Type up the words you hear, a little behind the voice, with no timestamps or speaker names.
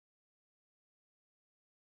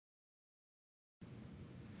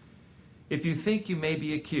If you think you may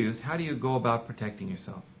be accused, how do you go about protecting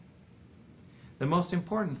yourself? The most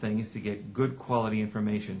important thing is to get good quality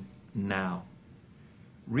information now.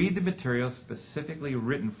 Read the materials specifically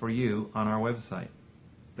written for you on our website.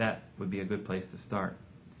 That would be a good place to start.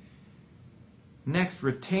 Next,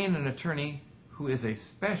 retain an attorney who is a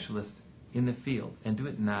specialist in the field, and do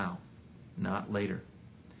it now, not later.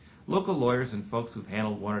 Local lawyers and folks who've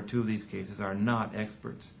handled one or two of these cases are not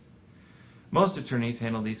experts. Most attorneys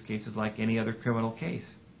handle these cases like any other criminal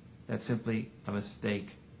case. That's simply a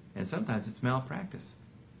mistake, and sometimes it's malpractice.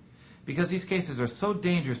 Because these cases are so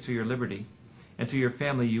dangerous to your liberty and to your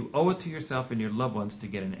family, you owe it to yourself and your loved ones to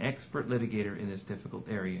get an expert litigator in this difficult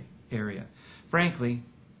area. Frankly,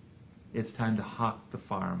 it's time to hawk the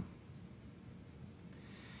farm.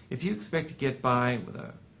 If you expect to get by with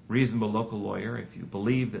a reasonable local lawyer, if you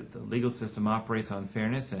believe that the legal system operates on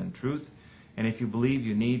fairness and truth, and if you believe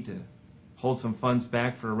you need to hold some funds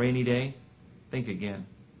back for a rainy day, think again.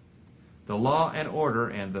 The law and order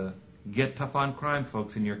and the get tough on crime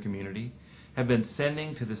folks in your community have been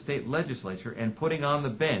sending to the state legislature and putting on the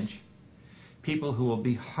bench people who will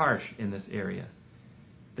be harsh in this area.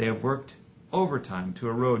 They have worked overtime to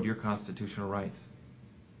erode your constitutional rights.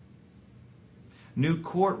 New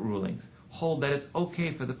court rulings hold that it's okay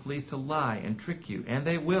for the police to lie and trick you, and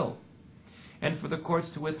they will, and for the courts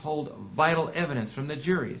to withhold vital evidence from the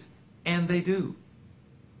juries, and they do.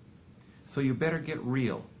 So you better get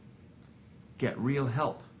real. Get real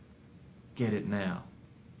help. Get it now.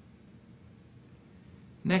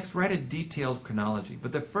 Next, write a detailed chronology,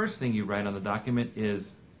 but the first thing you write on the document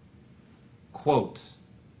is quotes,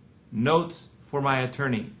 notes for my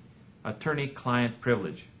attorney, attorney-client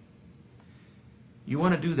privilege. You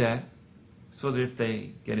want to do that so that if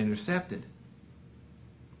they get intercepted,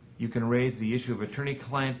 you can raise the issue of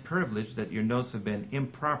attorney-client privilege that your notes have been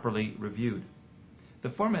improperly reviewed. The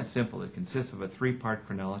format's simple. It consists of a three-part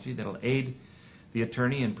chronology that will aid the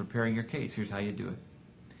attorney in preparing your case. Here's how you do it.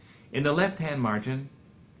 In the left-hand margin,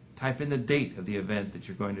 type in the date of the event that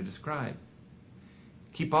you're going to describe.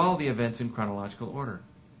 Keep all the events in chronological order.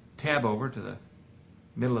 Tab over to the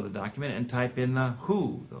middle of the document and type in the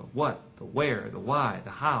who, the what, the where, the why,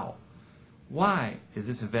 the how. Why is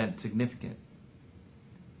this event significant?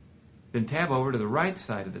 Then tab over to the right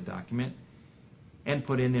side of the document and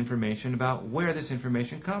put in information about where this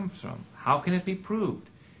information comes from. How can it be proved?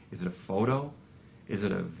 Is it a photo? Is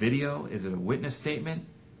it a video? Is it a witness statement?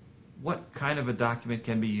 What kind of a document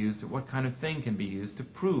can be used, or what kind of thing can be used to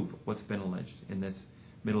prove what's been alleged in this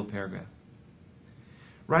middle paragraph?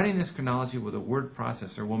 Writing this chronology with a word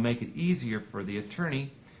processor will make it easier for the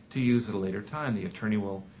attorney to use at a later time. The attorney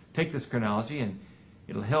will take this chronology and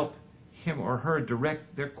it'll help him or her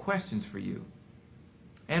direct their questions for you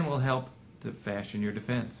and will help to fashion your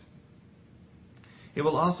defense. It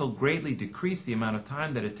will also greatly decrease the amount of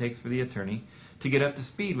time that it takes for the attorney to get up to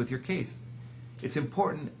speed with your case. It's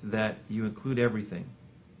important that you include everything.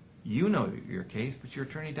 You know your case, but your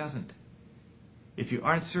attorney doesn't. If you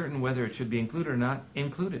aren't certain whether it should be included or not,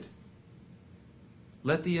 include it.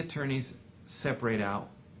 Let the attorneys separate out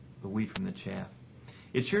the wheat from the chaff.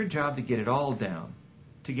 It's your job to get it all down,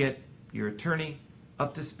 to get your attorney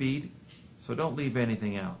up to speed, so don't leave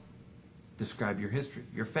anything out. Describe your history,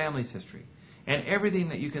 your family's history, and everything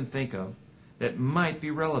that you can think of that might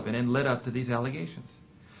be relevant and led up to these allegations.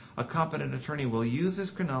 A competent attorney will use this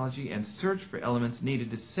chronology and search for elements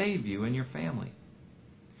needed to save you and your family.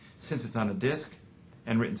 Since it's on a disc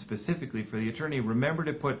and written specifically for the attorney, remember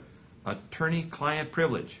to put attorney-client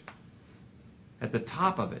privilege at the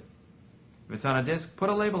top of it. If it's on a disc, put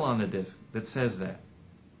a label on the disc that says that.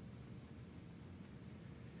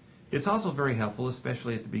 It's also very helpful,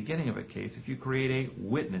 especially at the beginning of a case, if you create a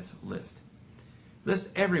witness list. List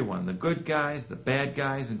everyone, the good guys, the bad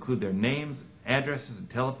guys, include their names, addresses, and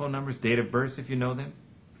telephone numbers, date of birth if you know them.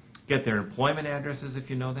 Get their employment addresses if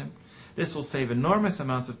you know them. This will save enormous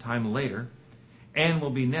amounts of time later and will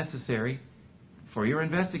be necessary for your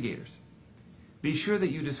investigators. Be sure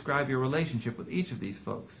that you describe your relationship with each of these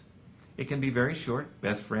folks. It can be very short,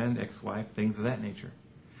 best friend, ex-wife, things of that nature.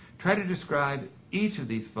 Try to describe each of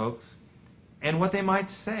these folks and what they might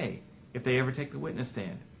say if they ever take the witness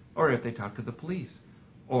stand, or if they talk to the police,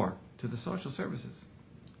 or to the social services.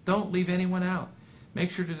 Don't leave anyone out.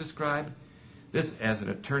 Make sure to describe this as an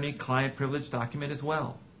attorney-client privilege document as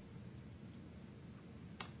well.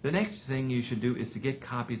 The next thing you should do is to get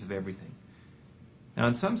copies of everything. Now,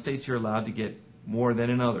 in some states you're allowed to get more than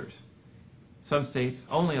in others. Some states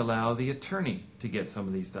only allow the attorney to get some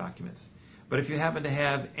of these documents. But if you happen to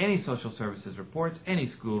have any social services reports, any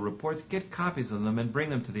school reports, get copies of them and bring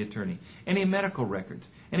them to the attorney. Any medical records,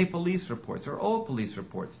 any police reports or old police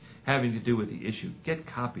reports having to do with the issue, get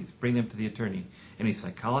copies, bring them to the attorney. Any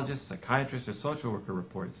psychologist, psychiatrist, or social worker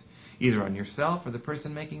reports, either on yourself or the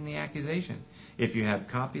person making the accusation. If you have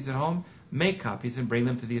copies at home, make copies and bring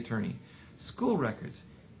them to the attorney. School records,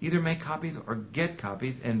 either make copies or get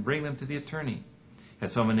copies and bring them to the attorney.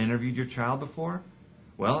 Has someone interviewed your child before?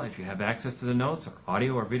 Well, if you have access to the notes or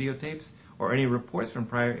audio or videotapes or any reports from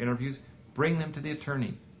prior interviews, bring them to the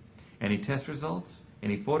attorney. Any test results,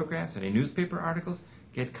 any photographs, any newspaper articles,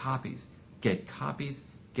 get copies. Get copies,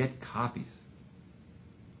 get copies.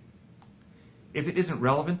 If it isn't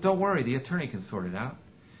relevant, don't worry, the attorney can sort it out.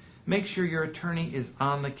 Make sure your attorney is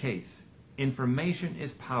on the case. Information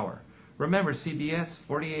is power. Remember CBS,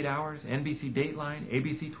 48 Hours, NBC Dateline,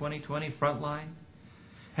 ABC 2020, Frontline,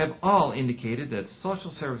 have all indicated that social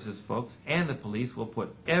services folks and the police will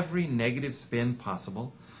put every negative spin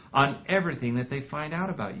possible on everything that they find out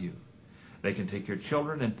about you. They can take your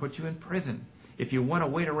children and put you in prison. If you want to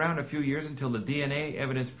wait around a few years until the DNA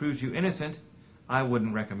evidence proves you innocent, I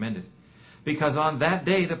wouldn't recommend it. Because on that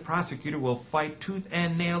day, the prosecutor will fight tooth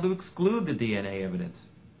and nail to exclude the DNA evidence.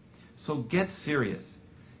 So get serious.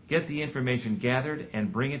 Get the information gathered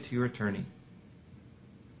and bring it to your attorney.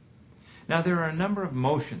 Now, there are a number of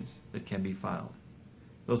motions that can be filed.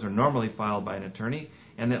 Those are normally filed by an attorney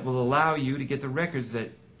and that will allow you to get the records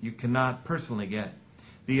that you cannot personally get.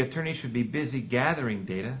 The attorney should be busy gathering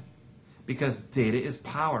data because data is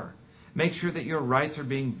power. Make sure that your rights are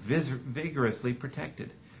being vigorously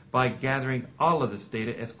protected by gathering all of this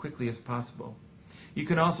data as quickly as possible. You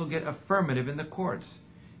can also get affirmative in the courts.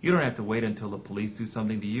 You don't have to wait until the police do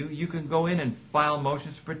something to you. You can go in and file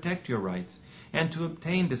motions to protect your rights and to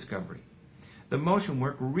obtain discovery. The motion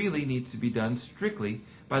work really needs to be done strictly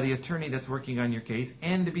by the attorney that's working on your case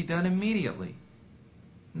and to be done immediately.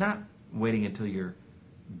 Not waiting until you're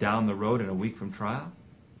down the road and a week from trial.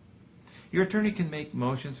 Your attorney can make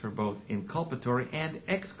motions for both inculpatory and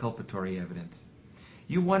exculpatory evidence.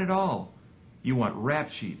 You want it all. You want rap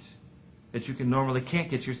sheets that you normally can't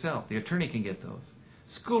get yourself. The attorney can get those.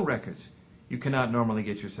 School records you cannot normally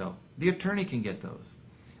get yourself. The attorney can get those.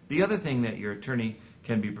 The other thing that your attorney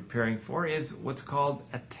can be preparing for is what's called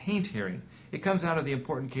a taint hearing. It comes out of the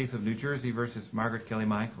important case of New Jersey versus Margaret Kelly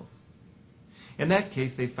Michaels. In that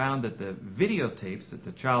case, they found that the videotapes that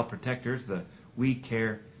the child protectors, the We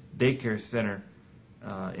Care daycare center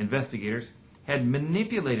investigators, had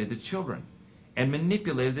manipulated the children and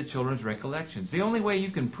manipulated the children's recollections. The only way you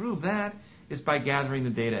can prove that is by gathering the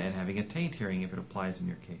data and having a taint hearing if it applies in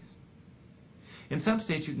your case. In some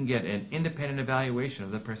states, you can get an independent evaluation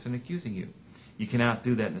of the person accusing you. You cannot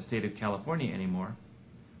do that in the state of California anymore,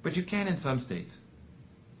 but you can in some states.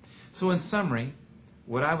 So in summary,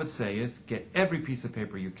 what I would say is get every piece of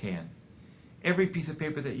paper you can. Every piece of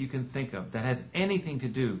paper that you can think of that has anything to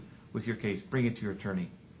do with your case, bring it to your attorney.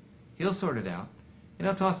 He'll sort it out, and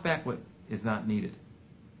he'll toss back what is not needed.